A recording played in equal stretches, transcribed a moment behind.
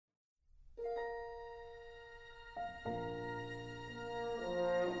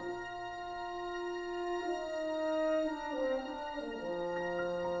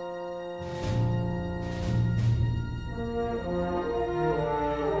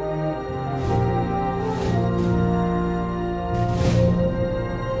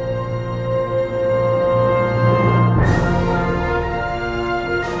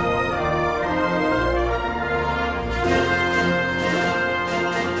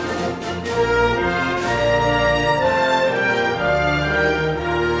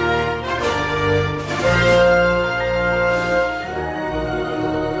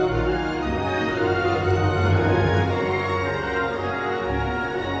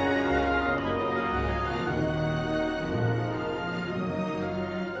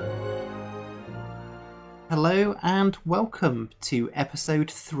Hello and welcome to episode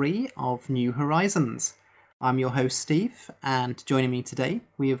 3 of New Horizons. I'm your host Steve, and joining me today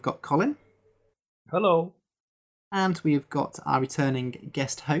we have got Colin. Hello. And we have got our returning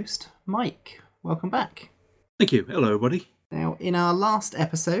guest host, Mike. Welcome back. Thank you. Hello, everybody. Now, in our last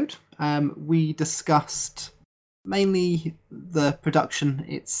episode, we discussed mainly the production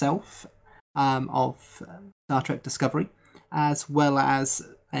itself of Star Trek Discovery, as well as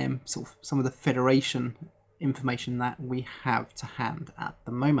sort of some of the Federation information that we have to hand at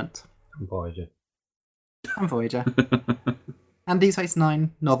the moment. And Voyager. And Voyager. And Deep Space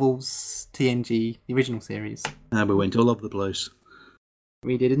Nine, novels, TNG, the original series. And we went all over the place.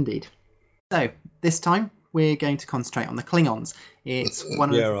 We did indeed. So, this time, we're going to concentrate on the Klingons. It's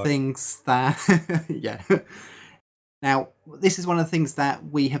one of the things that... yeah. Now, this is one of the things that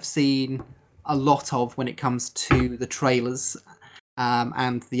we have seen a lot of when it comes to the trailers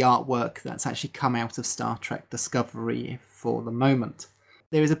and the artwork that's actually come out of Star Trek Discovery for the moment.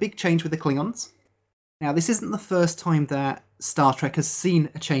 There is a big change with the Klingons. Now, this isn't the first time that Star Trek has seen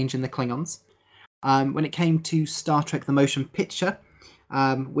a change in the Klingons. When it came to Star Trek The Motion Picture,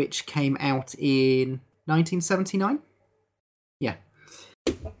 which came out in 1979. Yeah.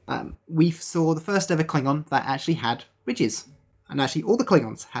 We saw the first ever Klingon that actually had ridges. And actually all the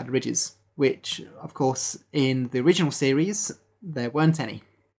Klingons had ridges, which, of course, in the original series, there weren't any.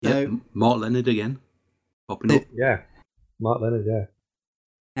 So, Mark Leonard again, popping up. Yeah, Mark Leonard, yeah.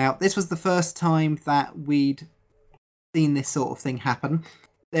 Now, this was the first time that we'd seen this sort of thing happen.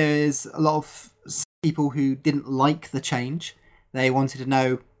 There's a lot of people who didn't like the change. They wanted to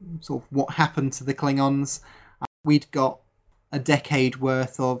know sort of what happened to the Klingons. We'd got a decade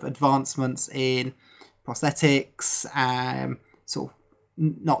worth of advancements in prosthetics, sort of,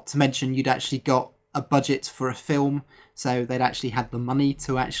 not to mention you'd actually got a budget for a film, so they'd actually had the money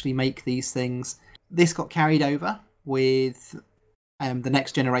to actually make these things. This got carried over with the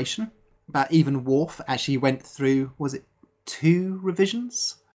Next Generation, but even Worf actually went through, was it 2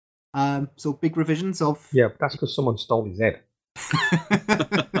 revisions? So big revisions of... Yeah, that's because someone stole his head.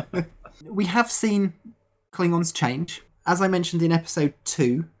 We have seen Klingons change. As I mentioned in episode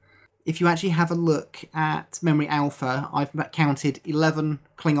 2, if you actually have a look at Memory Alpha, I've counted 11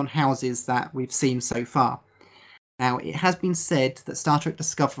 Klingon houses that we've seen so far. Now, it has been said that Star Trek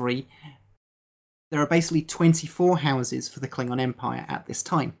Discovery, there are basically 24 houses for the Klingon Empire at this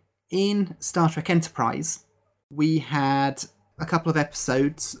time. In Star Trek Enterprise, we had a couple of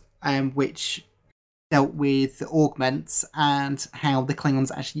episodes which dealt with the augments and how the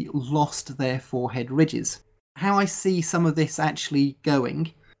Klingons actually lost their forehead ridges. How I see some of this actually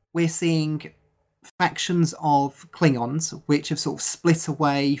going, we're seeing factions of Klingons which have sort of split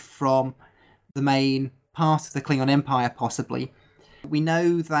away from the main part of the Klingon Empire, possibly. We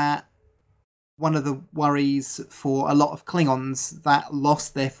know that one of the worries for a lot of Klingons that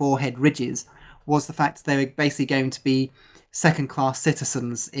lost their forehead ridges was the fact that they were basically going to be second-class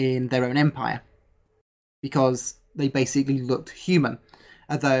citizens in their own empire, because they basically looked human,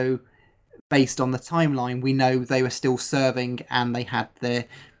 although based on the timeline we know they were still serving and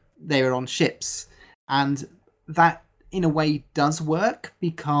they were on ships. And that in a way does work,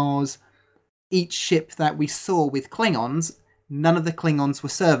 because each ship that we saw with Klingons, none of the Klingons were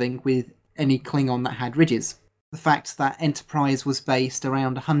serving with any Klingon that had ridges. The fact that Enterprise was based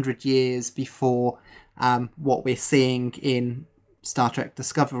around 100 years before what we're seeing in Star Trek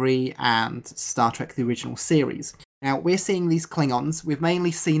Discovery and Star Trek the original series. Now, we're seeing these Klingons, we've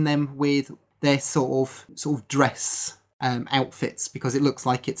mainly seen them with their sort of dress outfits, because it looks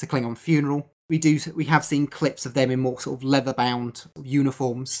like it's a Klingon funeral. We have seen clips of them in more sort of leather-bound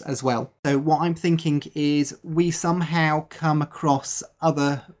uniforms as well. So what I'm thinking is we somehow come across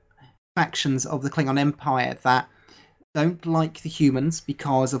other factions of the Klingon Empire that don't like the humans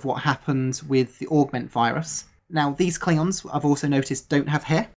because of what happened with the augment virus. Now, these Klingons, I've also noticed, don't have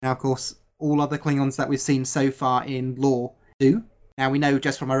hair. Now, of course, all other Klingons that we've seen so far in lore do. Now, we know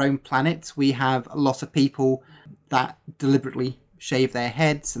just from our own planet, we have a lot of people that deliberately shave their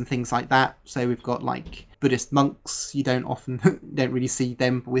heads and things like that. So we've got like Buddhist monks. You don't really see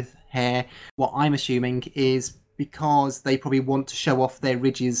them with hair. What I'm assuming is because they probably want to show off their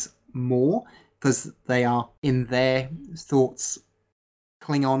ridges more, because they are, in their thoughts,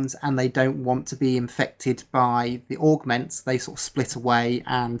 Klingons, and they don't want to be infected by the augments. They sort of split away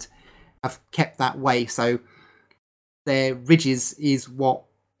and have kept that way. So their ridges is what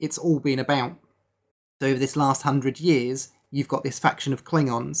it's all been about. So over this last 100 years, you've got this faction of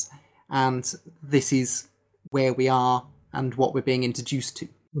Klingons, and this is where we are and what we're being introduced to.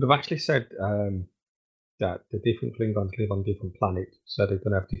 Would have actually said that the different Klingons live on different planets, so they're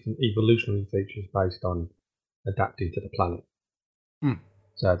going to have different evolutionary features based on adapting to the planet. Hmm.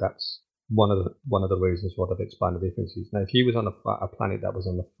 So that's one of the reasons why they've explained the differences. Now, if he was on a planet that was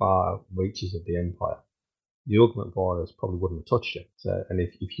on the far reaches of the Empire, the augment virus probably wouldn't have touched you. So, and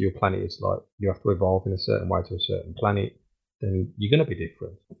if your planet is like you have to evolve in a certain way to a certain planet, then you're going to be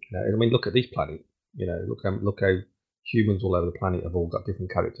different. I mean, look at this planet. Look how humans all over the planet have all got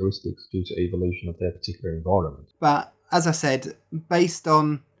different characteristics due to evolution of their particular environment. But as I said, based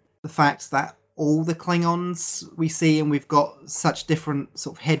on the fact that all the Klingons we see and we've got such different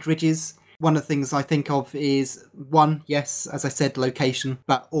sort of head ridges, one of the things I think of is one, yes, as I said, location,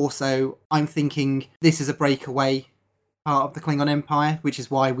 but also I'm thinking this is a breakaway part of the Klingon Empire, which is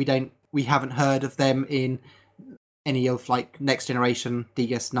why we haven't heard of them in any of like Next Generation,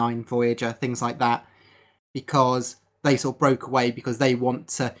 DS9, Voyager, things like that, because they sort of broke away because they want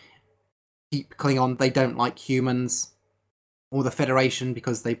to keep Klingon. They don't like humans or the Federation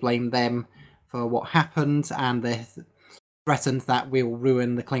because they blame them for what happened, and they're threatened that we'll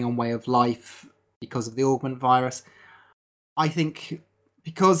ruin the Klingon way of life because of the augment virus. I think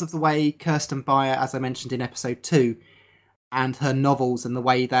because of the way Kirsten Beyer, as I mentioned in episode 2, and her novels and the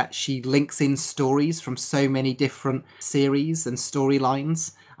way that she links in stories from so many different series and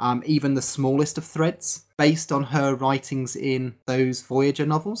storylines, even the smallest of threads, based on her writings in those Voyager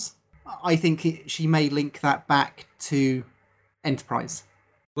novels, I think she may link that back to Enterprise.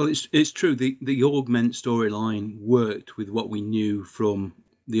 Well, it's true. The augment storyline worked with what we knew from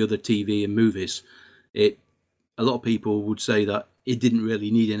the other TV and movies. A lot of people would say that it didn't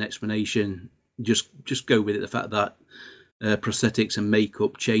really need an explanation. Just go with it. The fact that prosthetics and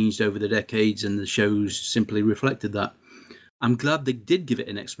makeup changed over the decades, and the shows simply reflected that. I'm glad they did give it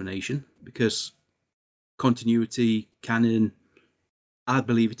an explanation, because continuity, canon, I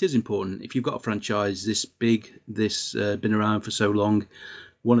believe it is important. If you've got a franchise this big, this been around for so long,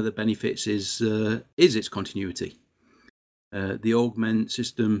 one of the benefits is its continuity. The augment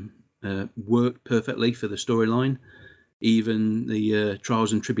system worked perfectly for the storyline. Even the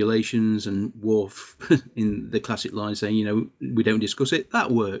trials and tribulations and Worf in the classic line saying, we don't discuss it, that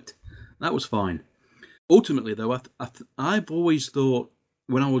worked. That was fine. Ultimately, though, I've always thought,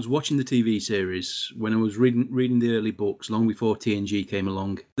 when I was watching the TV series, when I was reading the early books, long before TNG came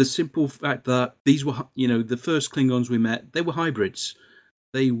along, the simple fact that these were, the first Klingons we met, they were hybrids.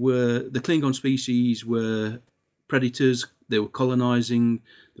 The Klingon species were predators. They were colonizing.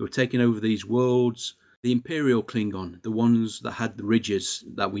 They were taking over these worlds. The Imperial Klingon, the ones that had the ridges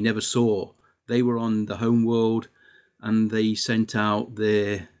that we never saw, they were on the home world, and they sent out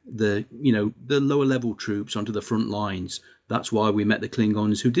the lower level troops onto the front lines. That's why we met the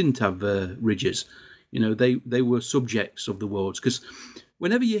Klingons who didn't have ridges. They were subjects of the worlds. Because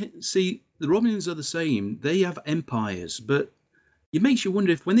whenever you see the Romulans are the same, they have empires, but it makes you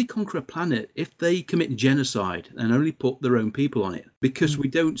wonder if when they conquer a planet, if they commit genocide and only put their own people on it, because we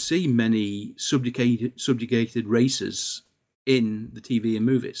don't see many subjugated races in the TV and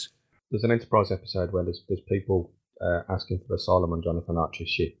movies. There's an Enterprise episode where there's people asking for asylum on Jonathan Archer's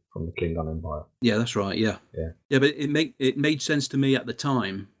ship from the Klingon Empire. Yeah, that's right. Yeah. But it made sense to me at the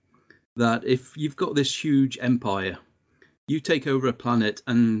time that if you've got this huge empire, you take over a planet,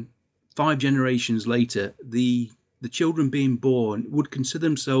 and 5 generations later, the children being born would consider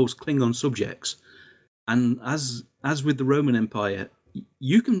themselves Klingon subjects. And as with the Roman Empire,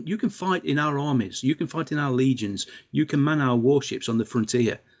 you can fight in our armies, you can fight in our legions, you can man our warships on the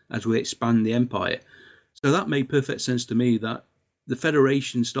frontier as we expand the empire. So that made perfect sense to me, that the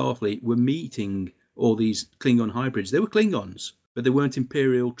Federation Starfleet were meeting all these Klingon hybrids. They were Klingons, but they weren't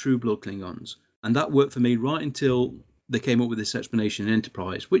Imperial True Blood Klingons. And that worked for me right until they came up with this explanation in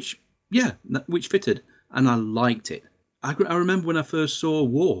Enterprise, which fitted. And I liked it. I remember when I first saw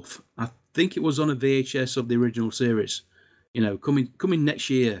Worf, I think it was on a VHS of the original series, coming next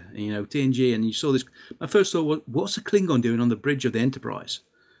year, TNG, and you saw this. My first thought, what's a Klingon doing on the bridge of the Enterprise?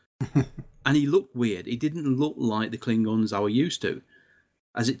 And he looked weird. He didn't look like the Klingons I were used to.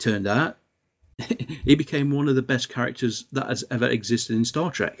 As it turned out, he became one of the best characters that has ever existed in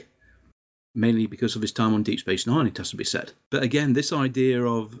Star Trek. Mainly because of his time on Deep Space Nine, it has to be said. But again, this idea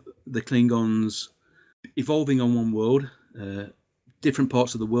of the Klingons evolving on one world, different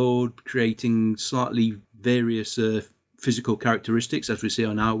parts of the world, creating slightly various physical characteristics as we see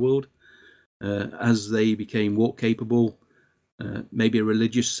on our world, as they became warp capable, maybe a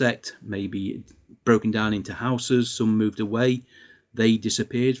religious sect, maybe broken down into houses, some moved away, they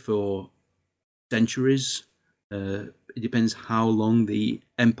disappeared for centuries. It depends how long the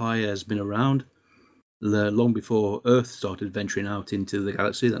Empire has been around, long before Earth started venturing out into the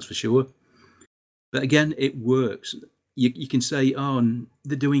galaxy, that's for sure. But again, it works. You can say,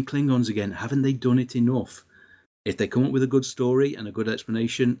 they're doing Klingons again. Haven't they done it enough? If they come up with a good story and a good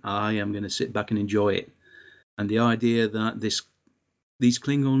explanation, I am going to sit back and enjoy it. And the idea that these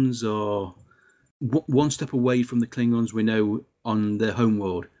Klingons are one step away from the Klingons we know on their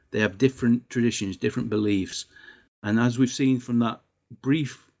homeworld. They have different traditions, different beliefs. And as we've seen from that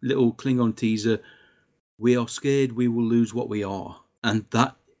brief little Klingon teaser, we are scared we will lose what we are. And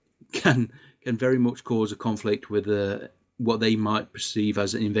that can very much cause a conflict with what they might perceive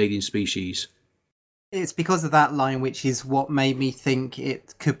as an invading species. It's because of that line, which is what made me think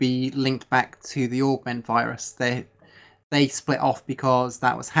it could be linked back to the augment virus. They split off because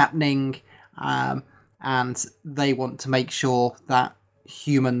that was happening, and they want to make sure that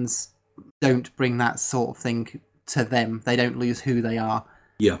humans don't bring that sort of thing to them. They don't lose who they are.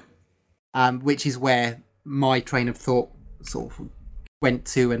 Yeah. Which is where my train of thought sort of went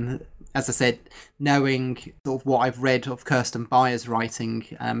to, and as I said, knowing sort of what I've read of Kirsten Byers' writing,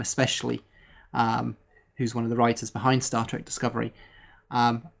 especially, who's one of the writers behind Star Trek Discovery,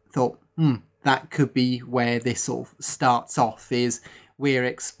 thought, that could be where this sort of starts off, is we're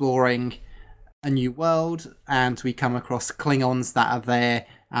exploring a new world and we come across Klingons that are there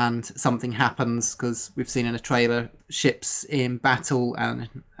and something happens, because we've seen in a trailer ships in battle and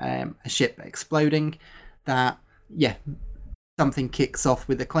a ship exploding, that, something kicks off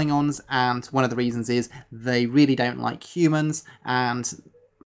with the Klingons, and one of the reasons is they really don't like humans, and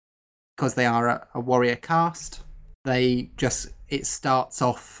because they are a warrior caste, it starts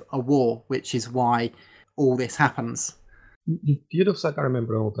off a war, which is why all this happens. You'd also got to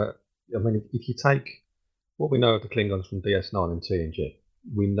remember all that. I mean, if you take what we know of the Klingons from DS9 and TNG,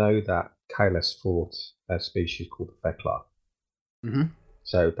 we know that Kahless fought a species called the Feklar. Mm-hmm.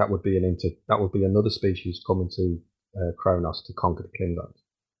 So that would be another species coming to Kronos to conquer the Klingons.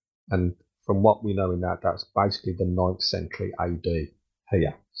 And from what we know in that's basically the 9th century AD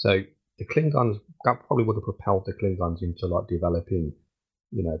here. So the Klingons, that probably would have propelled the Klingons into like developing,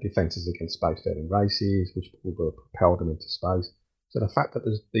 defenses against spacefaring races, which would have propelled them into space. So the fact that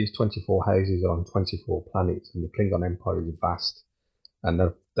there's these 24 houses on 24 planets, and the Klingon Empire is vast, and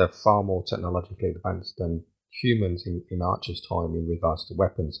they're far more technologically advanced than humans in Archer's time in regards to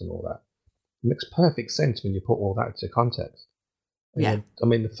weapons and all that. It makes perfect sense when you put all that into context. Yeah. I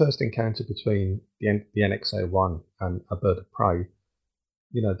mean, the first encounter between the NX-01 and a bird of prey,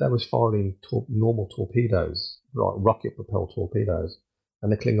 they was firing normal torpedoes, like rocket-propelled torpedoes,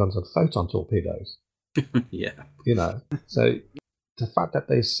 and the Klingons had photon torpedoes. Yeah. So the fact that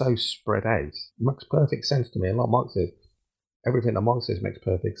they're so spread out makes perfect sense to me. And like Mike says, everything that Mike says makes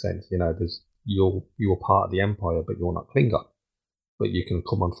perfect sense. There's you're part of the Empire, but you're not Klingon. But you can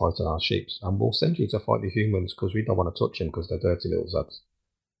come and fight on our ships, and we'll send you to fight the humans because we don't want to touch them because they're dirty little zuds.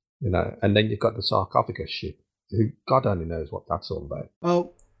 And then you've got the sarcophagus ship, who God only knows what that's all about.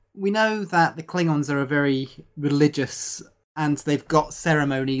 Well, we know that the Klingons are very religious, and they've got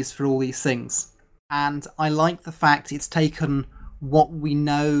ceremonies for all these things. And I like the fact it's taken what we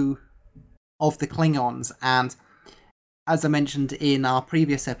know of the Klingons, and as I mentioned in our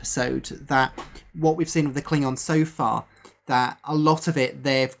previous episode, that what we've seen of the Klingons so far, that a lot of it,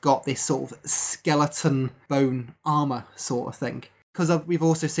 they've got this sort of skeleton bone armour sort of thing. Because we've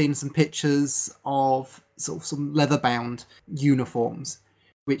also seen some pictures of sort of some leather-bound uniforms,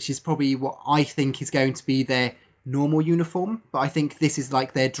 which is probably what I think is going to be their normal uniform. But I think this is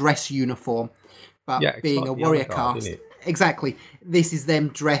like their dress uniform. But being a warrior caste, exactly, this is them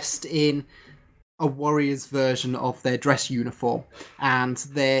dressed in a warrior's version of their dress uniform, and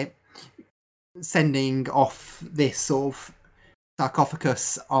they're sending off this sort of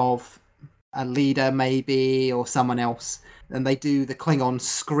sarcophagus of a leader maybe, or someone else, and they do the Klingon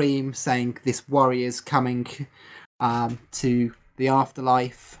scream saying this warrior's coming to the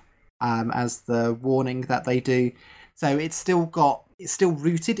afterlife, as the warning that they do. So it's still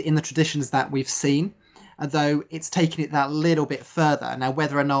rooted in the traditions that we've seen, although it's taken it that little bit further. Now,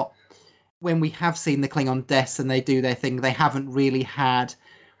 whether or not, when we have seen the Klingon deaths and they do their thing, they haven't really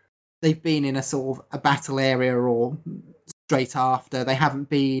they've been in a sort of a battle area or straight after. They haven't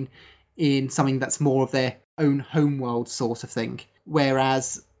been in something that's more of their own homeworld sort of thing.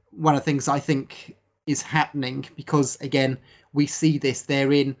 Whereas one of the things I think is happening, because again, we see this,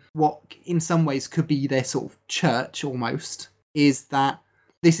 they're in what in some ways could be their sort of church almost, is that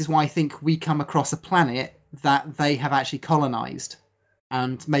this is why I think we come across a planet that they have actually colonized.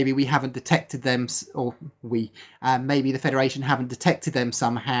 And maybe we haven't detected them, or maybe the Federation haven't detected them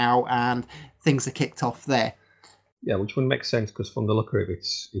somehow, and things are kicked off there. Yeah, which wouldn't make sense, because from the look of it,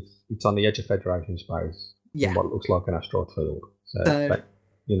 it's on the edge of Federation space, in what looks like an asteroid field. So,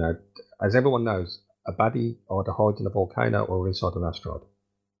 as everyone knows, a baddie either hides in a volcano or inside an asteroid.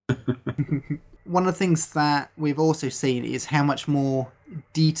 one of the things that we've also seen is how much more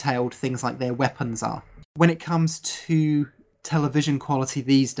detailed things like their weapons are. When it comes to television quality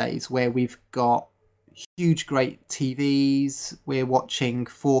these days, where we've got huge great TVs, we're watching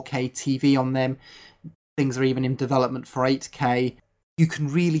 4K TV on them, things are even in development for 8K, you can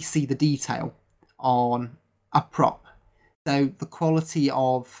really see the detail on a prop. So the quality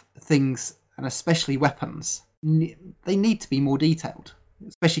of things, and especially weapons, they need to be more detailed,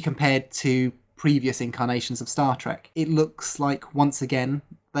 especially compared to previous incarnations of Star Trek. It looks like, once again,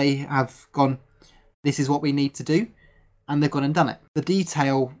 they have gone, this is what we need to do, and they've gone and done it. The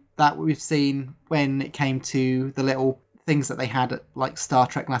detail that we've seen when it came to the little things that they had at like Star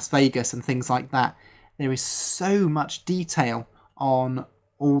Trek Las Vegas and things like that, there is so much detail on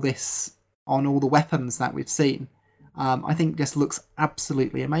all this, on all the weapons that we've seen. I think this looks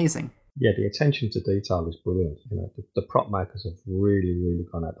absolutely amazing. Yeah, the attention to detail is brilliant. The prop makers have really, really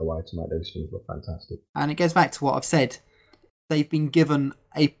gone out the way to make those things look fantastic. And it goes back to what I've said. They've been given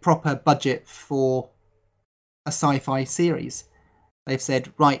a proper budget for a sci-fi series. They've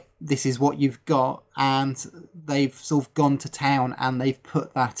said, right, this is what you've got, and they've sort of gone to town and they've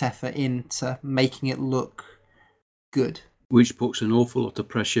put that effort into making it look good. Which puts an awful lot of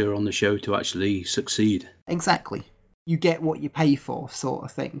pressure on the show to actually succeed. Exactly. You get what you pay for, sort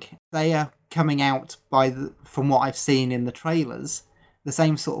of thing. They are coming out, from what I've seen in the trailers, the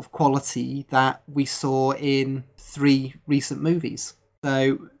same sort of quality that we saw in 3 recent movies.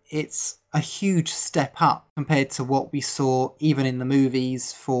 So it's a huge step up compared to what we saw even in the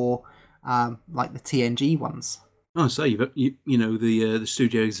movies for like the TNG ones. I say, the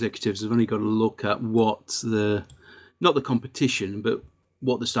studio executives have only got to look at what not the competition, but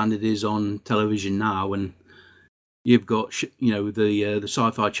what the standard is on television now, and you've got the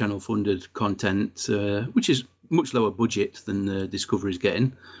Sci-Fi Channel funded content, which is much lower budget than Discovery's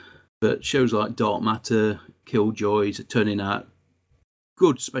getting, but shows like Dark Matter, Killjoys are turning out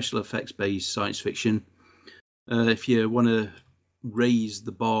good special effects based science fiction. If you want to raise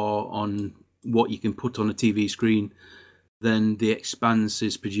the bar on what you can put on a TV screen, then The Expanse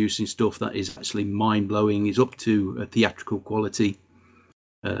is producing stuff that is actually mind-blowing, is up to a theatrical quality.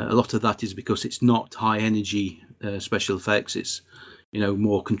 A lot of that is because it's not high energy special effects. It's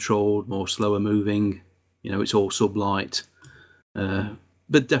more controlled, more slower moving. It's all sublight.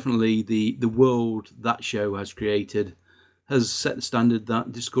 But definitely the world that show has created has set the standard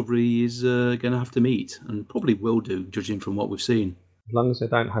that Discovery is going to have to meet, and probably will do, judging from what we've seen. As long as they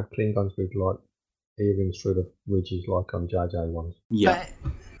don't have Klingons with like earrings through the ridges like on JJ ones. Yeah.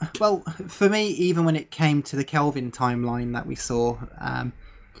 But, well, for me, even when it came to the Kelvin timeline that we saw,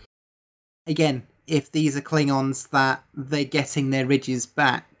 again, if these are Klingons that they're getting their ridges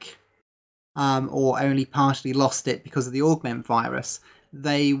back, or only partially lost it because of the augment virus,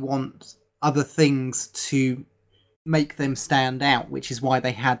 they want other things to make them stand out, which is why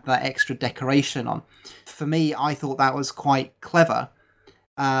they had that extra decoration on. For me, I thought that was quite clever,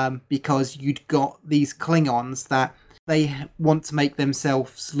 because you'd got these Klingons that they want to make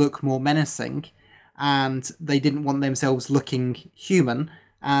themselves look more menacing, and they didn't want themselves looking human,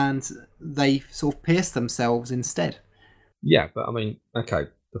 and they sort of pierced themselves instead. Yeah, but I mean, okay,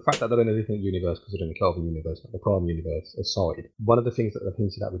 the fact that they're in a different universe because they're in the Kelvin universe, not the Prime universe, aside, one of the things that they've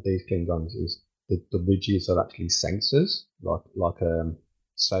hinted at with these Klingons is the ridges are actually sensors, like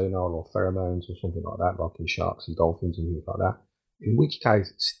sonar or pheromones or something like that, like in sharks and dolphins and things like that. In which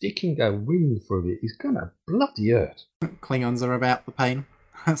case, sticking a ring through it is gonna bloody hurt. Klingons are about the pain.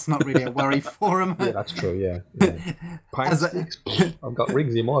 That's not really a worry for them. Yeah, that's true. Yeah. Pain sticks. I've got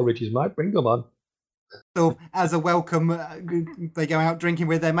rings in my ridges, mate. Bring them on. So, as a welcome, they go out drinking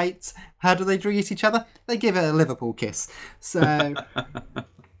with their mates. How do they treat each other? They give it a Liverpool kiss. So.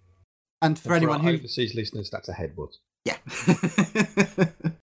 And for anyone who overseas listeners, that's a headbutt. Yeah.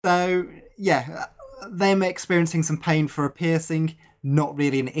 So yeah, them experiencing some pain for a piercing, not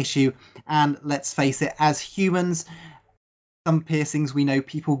really an issue. And let's face it, as humans, some piercings we know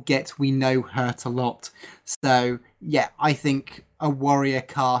people get, we know hurt a lot. So yeah, I think a warrior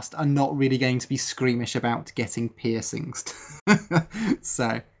cast are not really going to be squeamish about getting piercings.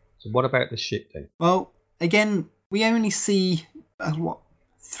 So what about the ship then? Well, again, we only see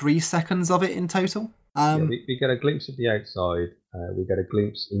 3 seconds of it in total. We get a glimpse of the outside. We get a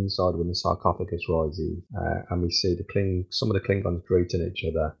glimpse inside when the sarcophagus rises, and we see some of the Klingons greeting each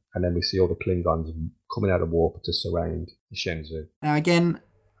other, and then we see all the Klingons coming out of warp to surround the Shenzhou. Now again,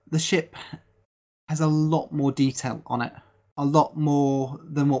 the ship has a lot more detail on it, a lot more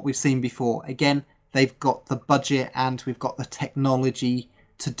than what we've seen before. Again, they've got the budget and we've got the technology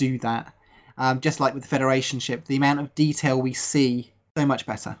to do that. Just like with the Federation ship, the amount of detail we see, so much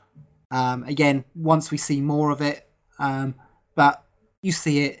better. Again, once we see more of it, but you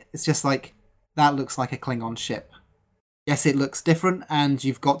see it, it's just like, that looks like a Klingon ship. Yes, it looks different, and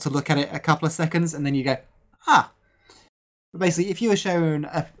you've got to look at it a couple of seconds, and then you go, ah. But basically, if you were shown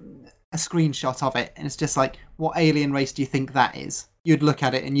a screenshot of it, and it's just like, what alien race do you think that is? You'd look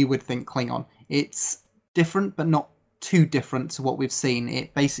at it and you would think Klingon. It's different, but not too different to what we've seen.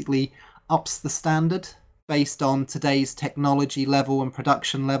 It basically ups the standard based on today's technology level and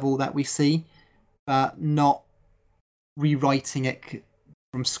production level that we see, but not rewriting it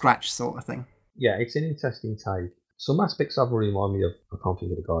from scratch sort of thing. Yeah, it's an interesting take. Some aspects of it remind me of, I can't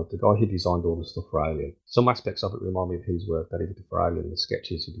think of the guy who designed all the stuff for Alien. Some aspects of it remind me of his work that he did for Alien, the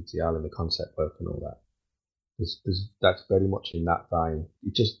sketches he did to Alien, the concept work and all that. That's very much in that vein.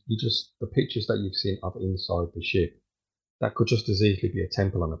 You just the pictures that you've seen of inside the ship, that could just as easily be a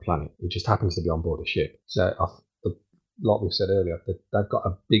temple on a planet. It just happens to be on board a ship. So, like we said earlier, they've got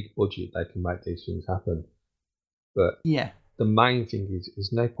a big budget. They can make these things happen. But yeah, the main thing is,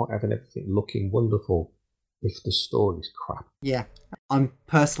 there's no point having everything looking wonderful if the story's crap. Yeah, I'm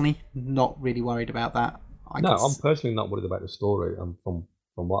personally not really worried about that. I'm personally not worried about the story. And from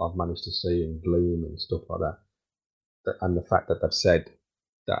what I've managed to see and glean and stuff like that, and the fact that they've said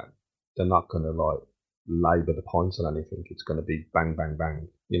that they're not going to like labour the points on anything. It's going to be bang, bang, bang.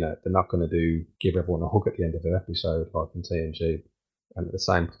 You know, they're not going to give everyone a hug at the end of an episode like in TNG. And at the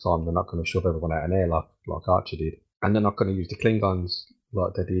same time, they're not going to shove everyone out an airlock like Archer did. And they're not going to use the Klingons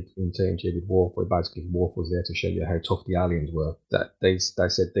like they did in TNG with Worf, where basically Worf was there to show you how tough the aliens were. That they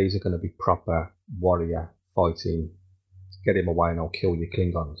said these are going to be proper warrior fighting, get him away and I'll kill you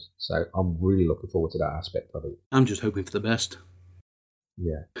Klingons. So I'm really looking forward to that aspect of it. I'm just hoping for the best.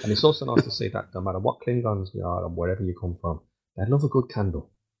 Yeah, and it's also nice to see that no matter what Klingons you are and wherever you come from, they love a good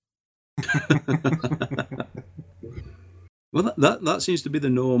candle. Well, that seems to be the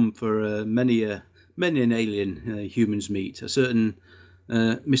norm for many an alien humans meet. A certain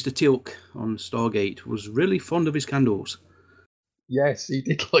Mr. Teal'c on Stargate was really fond of his candles. Yes, he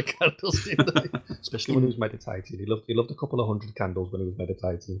did like candles, didn't he? Especially when he was meditating. He loved a couple of 100 candles when he was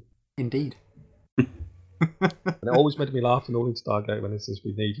meditating. Indeed. And it always made me laugh in all in Stargate when it says,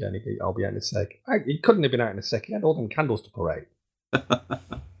 we need you, and I'll be out in a sec. He couldn't have been out in a sec. He had all them candles to parade.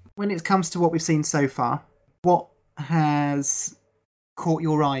 When it comes to what we've seen so far, what has caught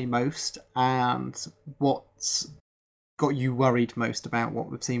your eye most, and what's got you worried most about what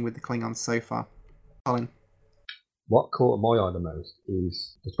we've seen with the Klingons so far? Colin? What caught my eye the most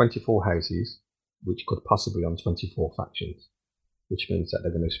is the 24 houses, which could possibly on 24 factions, which means that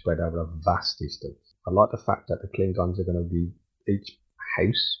they're going to spread over a vast distance. I like the fact that the Klingons are going to be, each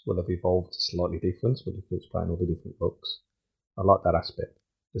house will have evolved slightly different, with different playing all the different looks. I like that aspect.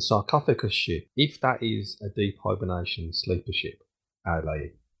 The sarcophagus ship, if that is a deep hibernation sleeper ship, a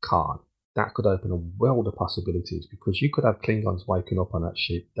Khan, that could open a world of possibilities, because you could have Klingons waking up on that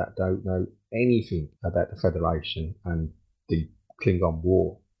ship that don't know anything about the Federation and the Klingon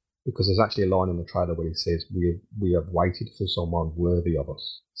War. Because there's actually a line in the trailer where he says, we have waited for someone worthy of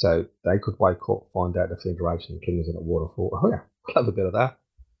us. So they could wake up, find out the Federation and Klingons in at war, and thought, oh yeah, we'll have a bit of that.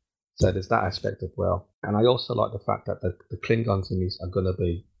 So there's that aspect as well. And I also like the fact that the Klingons in this are going to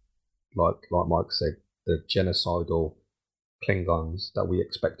be, like Mike said, the genocidal Klingons that we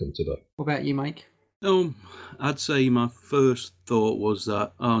expect them to be. What about you, Mike? I'd say my first thought was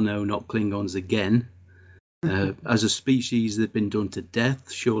that, oh no, not Klingons again. As a species, they've been done to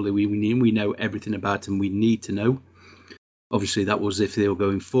death. Surely we know everything about them we need to know. Obviously, that was if they were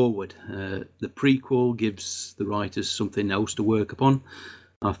going forward. The prequel gives the writers something else to work upon.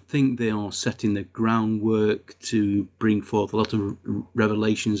 I think they are setting the groundwork to bring forth a lot of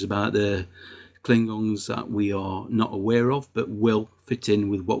revelations about the Klingons that we are not aware of, but will fit in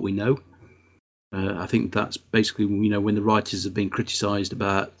with what we know. I think that's basically, when the writers have been criticised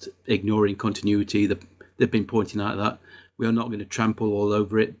about ignoring continuity, they've been pointing out that we are not going to trample all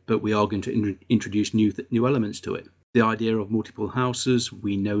over it, but we are going to introduce new elements to it. The idea of multiple houses,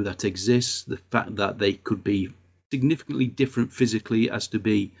 we know that exists. The fact that they could be significantly different physically as to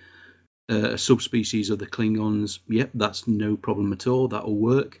be a subspecies of the Klingons, yep, that's no problem at all. That'll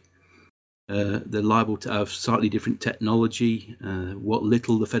work. They're liable to have slightly different technology. What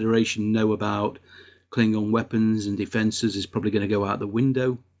little the Federation know about Klingon weapons and defences is probably going to go out the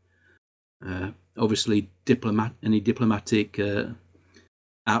window. Obviously, any diplomatic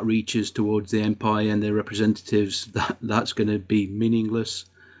outreaches towards the Empire and their representatives, that's going to be meaningless.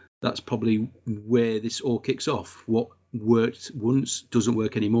 That's probably where this all kicks off. What worked once doesn't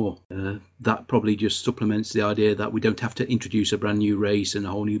work anymore. That probably just supplements the idea that we don't have to introduce a brand new race and a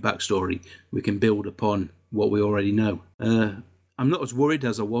whole new backstory. We can build upon what we already know. I'm not as worried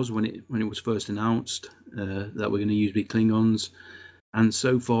as I was when it was first announced that we're going to use big Klingons. And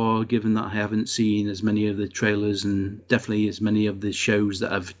so far, given that I haven't seen as many of the trailers and definitely as many of the shows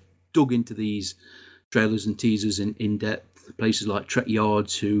that have dug into these trailers and teasers in depth, places like Trek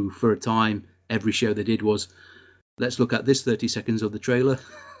Yards, who for a time every show they did was, let's look at this 30 seconds of the trailer.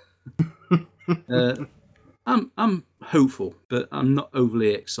 I'm hopeful, but I'm not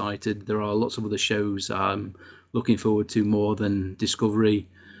overly excited. There are lots of other shows I'm looking forward to more than Discovery.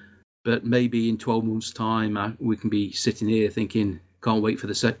 But maybe in 12 months' time, we can be sitting here thinking, can't wait for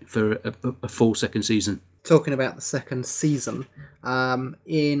a full second season. Talking about the second season,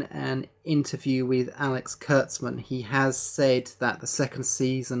 in an interview with Alex Kurtzman, he has said that the second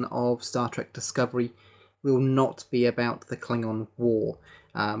season of Star Trek Discovery will not be about the Klingon War,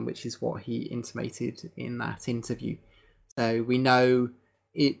 which is what he intimated in that interview. So we know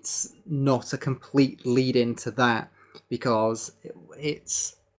it's not a complete lead into that because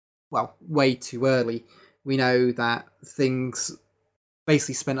it's, well, way too early. We know that things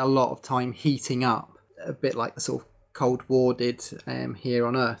basically spent a lot of time heating up, a bit like the sort of Cold War did here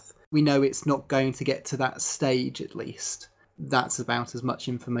on Earth. We know it's not going to get to that stage, at least. That's about as much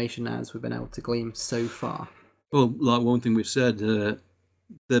information as we've been able to glean so far. Well, like one thing we've said, the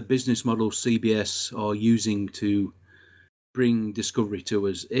business model CBS are using to bring Discovery to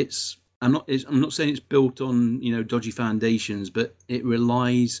us, I'm not saying it's built on dodgy foundations, but it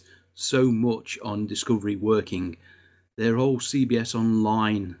relies so much on Discovery working. Their whole CBS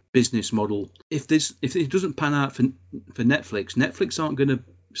Online business model. If it doesn't pan out for Netflix aren't going to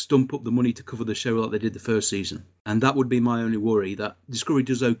stump up the money to cover the show like they did the first season, and that would be my only worry. That Discovery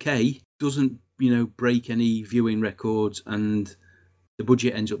does okay, doesn't break any viewing records, and the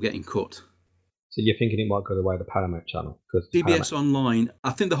budget ends up getting cut. So you're thinking it might go the way of the Paramount channel? CBS Online,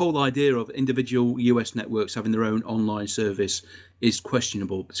 I think the whole idea of individual US networks having their own online service is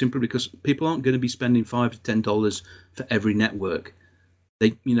questionable, simply because people aren't going to be spending $5 to $10 for every network.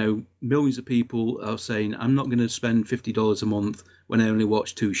 They, millions of people are saying, I'm not going to spend $50 a month when I only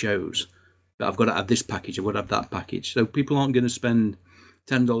watch 2 shows, but I've got to have this package, I've got to have that package. So people aren't going to spend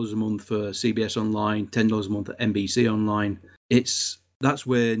 $10 a month for CBS Online, $10 a month at NBC Online. That's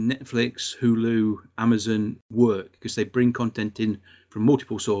where Netflix, Hulu, Amazon work, because they bring content in from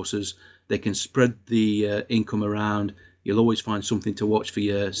multiple sources. They can spread the income around. You'll always find something to watch for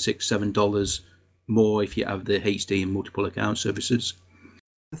your $6, $7 more if you have the HD and multiple account services.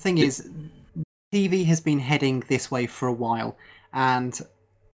 The thing is, TV has been heading this way for a while, and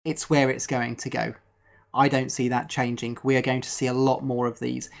it's where it's going to go. I don't see that changing. We are going to see a lot more of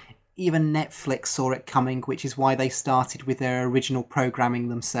these. Even Netflix saw it coming, which is why they started with their original programming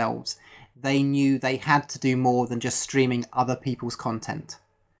themselves. They knew they had to do more than just streaming other people's content.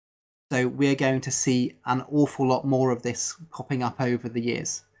 So we're going to see an awful lot more of this popping up over the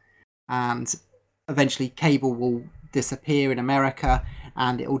years. And eventually cable will disappear in America,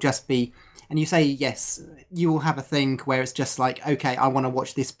 and it will just be... And you say, yes, you will have a thing where it's just like, okay, I want to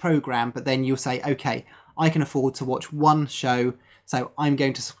watch this program, but then you'll say, okay, I can afford to watch one show, so I'm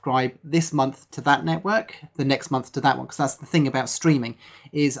going to subscribe this month to that network, the next month to that one. Because that's the thing about streaming,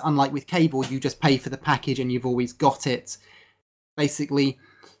 is unlike with cable, you just pay for the package and you've always got it. Basically,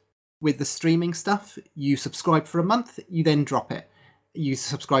 with the streaming stuff, you subscribe for a month, you then drop it. You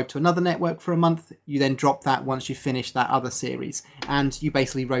subscribe to another network for a month, you then drop that once you finish that other series. And you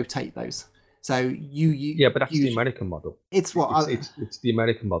basically rotate those. So yeah, but that's the American model. It's the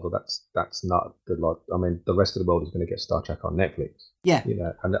American model. That's not the lot. I mean, the rest of the world is going to get Star Trek on Netflix. Yeah,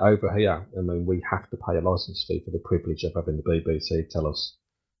 and over here, I mean, we have to pay a license fee for the privilege of having the BBC tell us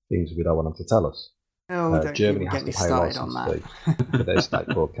things we don't want them to tell us. Germany has to pay a license fee for their state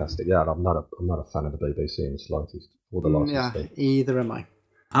broadcasting. Yeah, I'm not a fan of the BBC in the slightest, or the license fee. Either am I.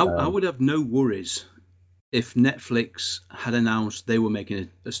 I would have no worries if Netflix had announced they were making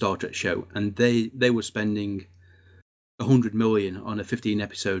a Star Trek show and they were spending $100 million on a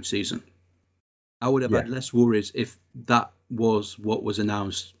 15-episode season. I would have had less worries if that was what was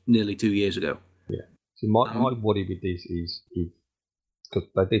announced nearly 2 years ago. Yeah. So my worry with this is because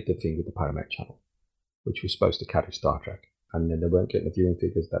they did the thing with the Paramount channel, which was supposed to carry Star Trek, and then they weren't getting the viewing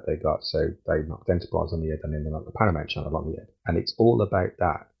figures that they got, so they knocked Enterprise on the head, and then they knocked the Paramount channel on the head. And it's all about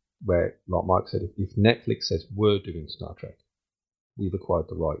that. Where, like Mike said, if Netflix says we're doing Star Trek, we've acquired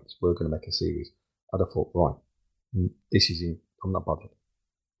the rights, we're going to make a series, I'd have thought, right, I'm not bothered.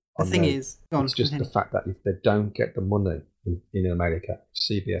 The thing is, it's just the fact that if they don't get the money in America,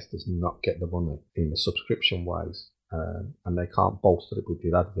 CBS does not get the money in the subscription ways, and they can't bolster it with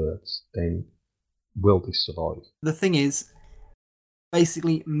the adverts, then will this survive? The thing is,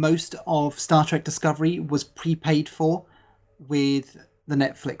 basically, most of Star Trek Discovery was prepaid for. with the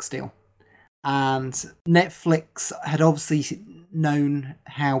Netflix deal. And Netflix had obviously known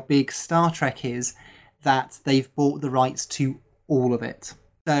how big Star Trek is, that they've bought the rights to all of it.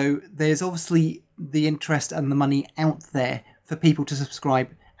 So there's obviously the interest and the money out there for people to subscribe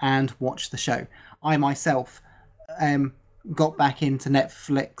and watch the show. I myself got back into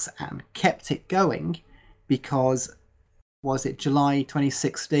Netflix and kept it going because, was it July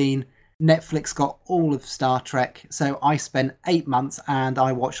 2016? Netflix got all of Star Trek, so I spent 8 months and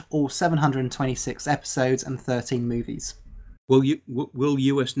I watched all 726 episodes and 13 movies. Will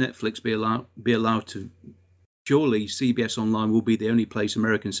US Netflix be allowed to? Surely CBS Online will be the only place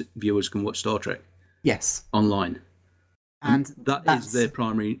American viewers can watch Star Trek. Yes, online, and that is their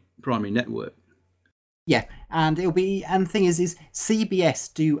primary network. Yeah, and it'll be. And the thing is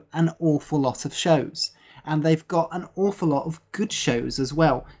CBS do an awful lot of shows. And they've got an awful lot of good shows as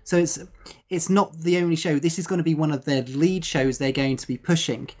well. So it's not the only show. This is going to be one of their lead shows they're going to be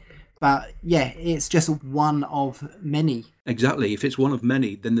pushing. But yeah, it's just one of many. Exactly. If it's one of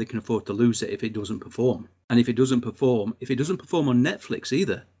many, then they can afford to lose it if it doesn't perform. And if it doesn't perform on Netflix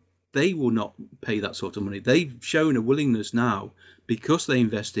either, they will not pay that sort of money. They've shown a willingness now, because they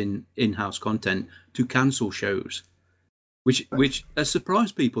invest in in-house content, to cancel shows. Which has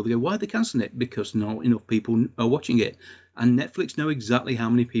surprised people. They go, why are they cancelling it? Because not enough people are watching it. And Netflix know exactly how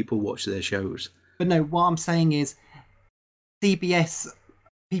many people watch their shows. But no, what I'm saying is CBS,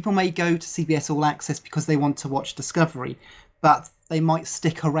 people may go to CBS All Access because they want to watch Discovery, but they might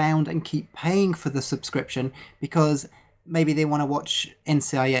stick around and keep paying for the subscription because maybe they want to watch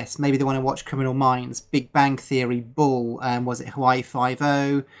NCIS, maybe they want to watch Criminal Minds, Big Bang Theory, Bull, was it Hawaii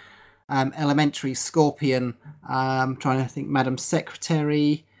Five-0? Elementary, Scorpion, trying to think, Madam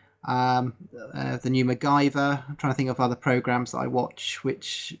Secretary, the new MacGyver. I'm trying to think of other programs that I watch,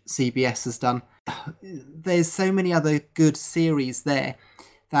 which CBS has done. There's so many other good series there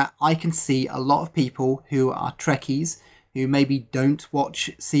that I can see a lot of people who are Trekkies, who maybe don't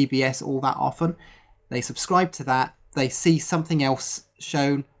watch CBS all that often. They subscribe to that, they see something else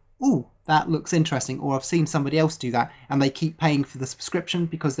shown, ooh, that looks interesting, or I've seen somebody else do that, and they keep paying for the subscription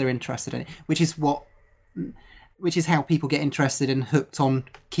because they're interested in it, which is how people get interested and hooked on,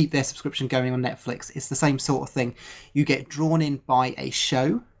 keep their subscription going on Netflix. It's the same sort of thing. You get drawn in by a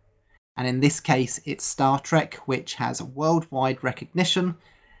show, and in this case it's Star Trek, which has worldwide recognition.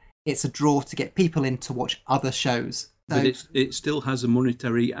 It's a draw to get people in to watch other shows. So, but it still has a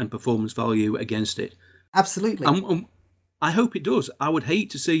monetary and performance value against it. Absolutely. I hope it does. I would hate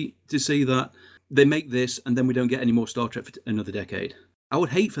to see that they make this and then we don't get any more Star Trek for another decade. I would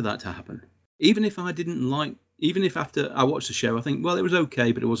hate for that to happen. Even if after I watched the show, I think, well, it was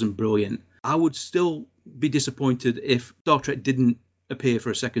okay, but it wasn't brilliant, I would still be disappointed if Star Trek didn't appear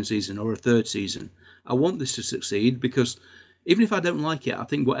for a second season or a third season. I want this to succeed because even if I don't like it, I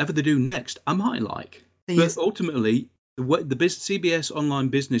think whatever they do next, I might like. But ultimately, the CBS online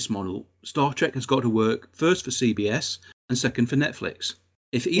business model, Star Trek has got to work first for CBS and second for Netflix.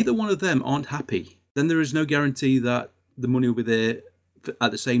 If either one of them aren't happy, then there is no guarantee that the money will be there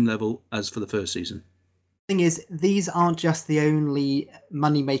at the same level as for the first season. The thing is, these aren't just the only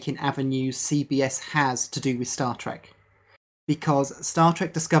money-making avenues CBS has to do with Star Trek. Because Star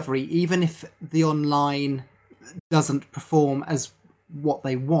Trek Discovery, even if the online doesn't perform as what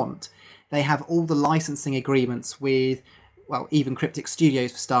they want, they have all the licensing agreements with, well, even Cryptic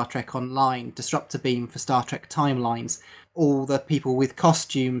Studios for Star Trek Online, Disruptor Beam for Star Trek Timelines, all the people with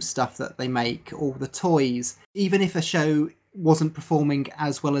costume stuff that they make, all the toys. Even if a show wasn't performing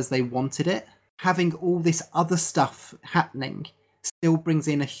as well as they wanted it, having all this other stuff happening still brings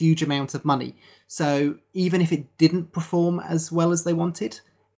in a huge amount of money. So even if it didn't perform as well as they wanted,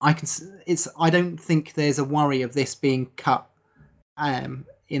 I don't think there's a worry of this being cut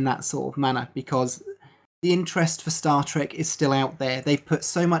in that sort of manner, because the interest for Star Trek is still out there. They've put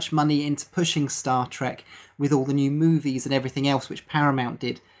so much money into pushing Star Trek with all the new movies and everything else which Paramount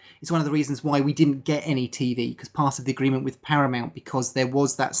did. It's one of the reasons why we didn't get any TV, because part of the agreement with Paramount, because there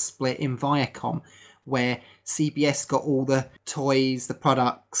was that split in Viacom where CBS got all the toys, the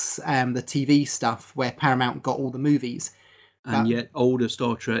products, the TV stuff, where Paramount got all the movies. And yet older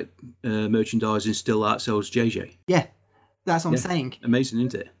Star Trek merchandising still outsells JJ. Yeah, that's what I'm saying. Amazing,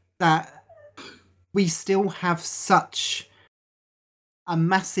 isn't it? That we still have such a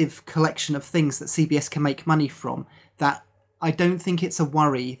massive collection of things that CBS can make money from that I don't think it's a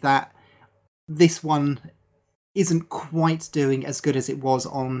worry that this one isn't quite doing as good as it was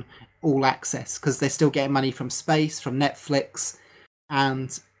on All Access, because they're still getting money from Space, from Netflix,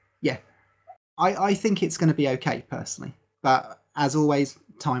 and yeah, I think it's going to be okay, personally. But as always,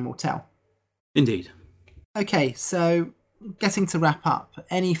 time will tell. Indeed. Okay, so getting to wrap up,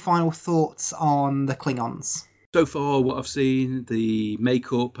 any final thoughts on the Klingons? So far, what I've seen, the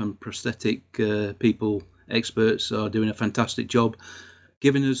makeup and prosthetic people, experts, are doing a fantastic job,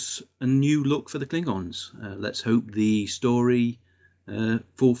 giving us a new look for the Klingons. Let's hope the story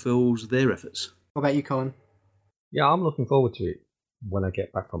fulfills their efforts. What about you, Colin? Yeah, I'm looking forward to it when I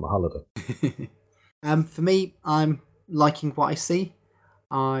get back from my holiday. For me, I'm liking what I see.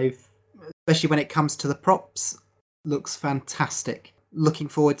 Especially when it comes to the props, looks fantastic. Looking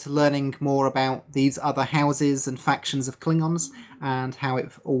forward to learning more about these other houses and factions of Klingons and how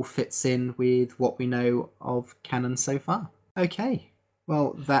it all fits in with what we know of canon so far. Okay,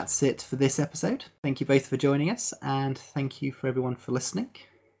 well, that's it for this episode. Thank you both for joining us, and thank you for everyone for listening.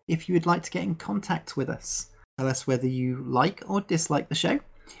 If you would like to get in contact with us, tell us whether you like or dislike the show.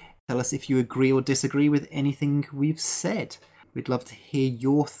 Tell us if you agree or disagree with anything we've said. We'd love to hear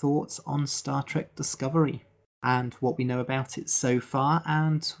your thoughts on Star Trek Discovery and what we know about it so far,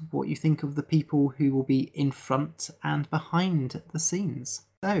 and what you think of the people who will be in front and behind the scenes.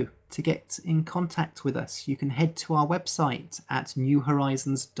 So, to get in contact with us, you can head to our website at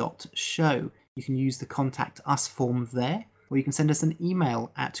newhorizons.show. You can use the Contact Us form there, or you can send us an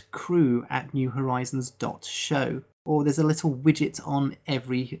email at crew@newhorizons.show. Or there's a little widget on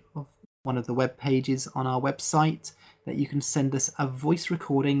every one of the web pages on our website that you can send us a voice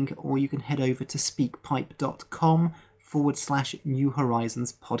recording, or you can head over to speakpipe.com/New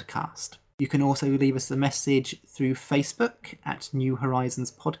Horizons podcast. You can also leave us a message through Facebook at New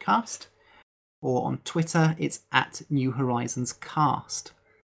Horizons Podcast, or on Twitter it's at New Horizons Cast.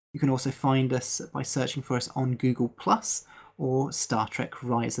 You can also find us by searching for us on Google Plus or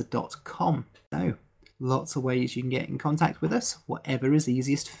StarTrekRiser.com. So, lots of ways you can get in contact with us, whatever is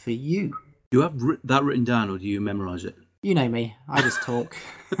easiest for you. Do you have that written down, or do you memorise it? You know me, I just talk.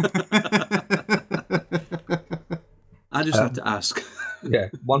 I just had to ask. Yeah,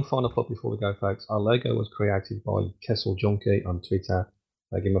 one final plug before we go, folks. Our logo was created by Kessel Junkie on Twitter.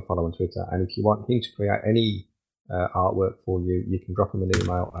 Give him a follow on Twitter. And if you want him to create any artwork for you, you can drop him an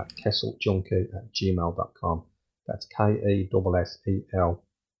email at kesseljunkie@gmail.com. That's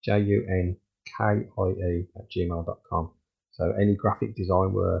KESSELJUNKIE@gmail.com. So any graphic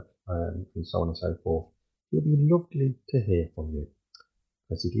design work and so on and so forth, it would be lovely to hear from you,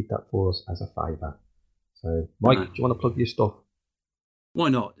 because he did that for us as a favour. So, Mike, do you want to plug your stuff? Why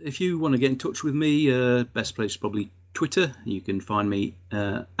not? If you want to get in touch with me, best place is probably Twitter. You can find me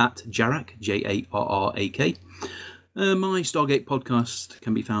at Jarrak, JARRAK. My Stargate podcast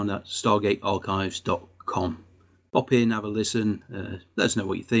can be found at stargatearchives.com. Pop in, have a listen, let us know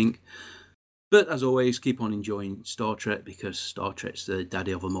what you think. But as always, keep on enjoying Star Trek, because Star Trek's the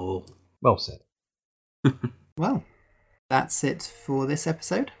daddy of them all. Well said. Well, that's it for this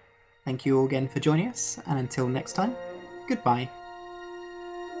episode. Thank you all again for joining us, and until next time, goodbye.